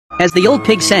As the old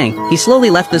pig sang, he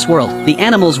slowly left this world. The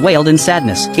animals wailed in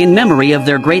sadness, in memory of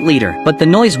their great leader. But the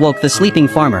noise woke the sleeping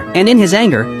farmer, and in his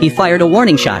anger, he fired a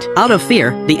warning shot. Out of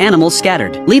fear, the animals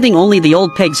scattered, leaving only the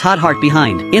old pig's hot heart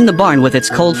behind, in the barn with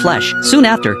its cold flesh. Soon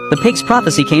after, the pig's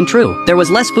prophecy came true. There was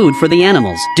less food for the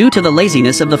animals, due to the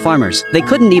laziness of the farmers. They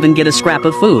couldn't even get a scrap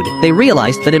of food. They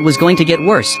realized that it was going to get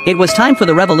worse. It was time for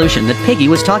the revolution that Piggy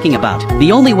was talking about.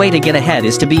 The only way to get ahead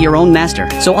is to be your own master.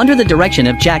 So under the direction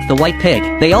of Jack the White Pig,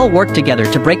 they all worked together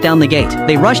to break down the gate.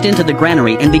 They rushed into the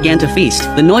granary and began to feast.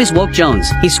 The noise woke Jones.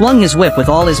 He swung his whip with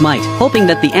all his might, hoping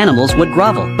that the animals would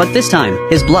grovel. But this time,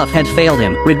 his bluff had failed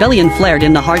him. Rebellion flared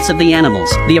in the hearts of the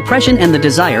animals. The oppression and the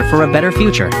desire for a better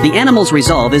future. The animals'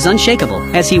 resolve is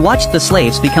unshakable. As he watched the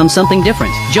slaves become something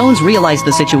different, Jones realized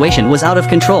the situation was out of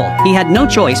control. He had no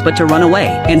choice but to run away.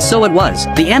 And so it was.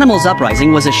 The animals'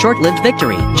 uprising was a short-lived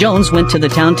victory. Jones went to the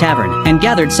town tavern and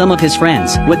gathered some of his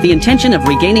friends with the intention of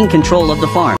regaining control of the farm.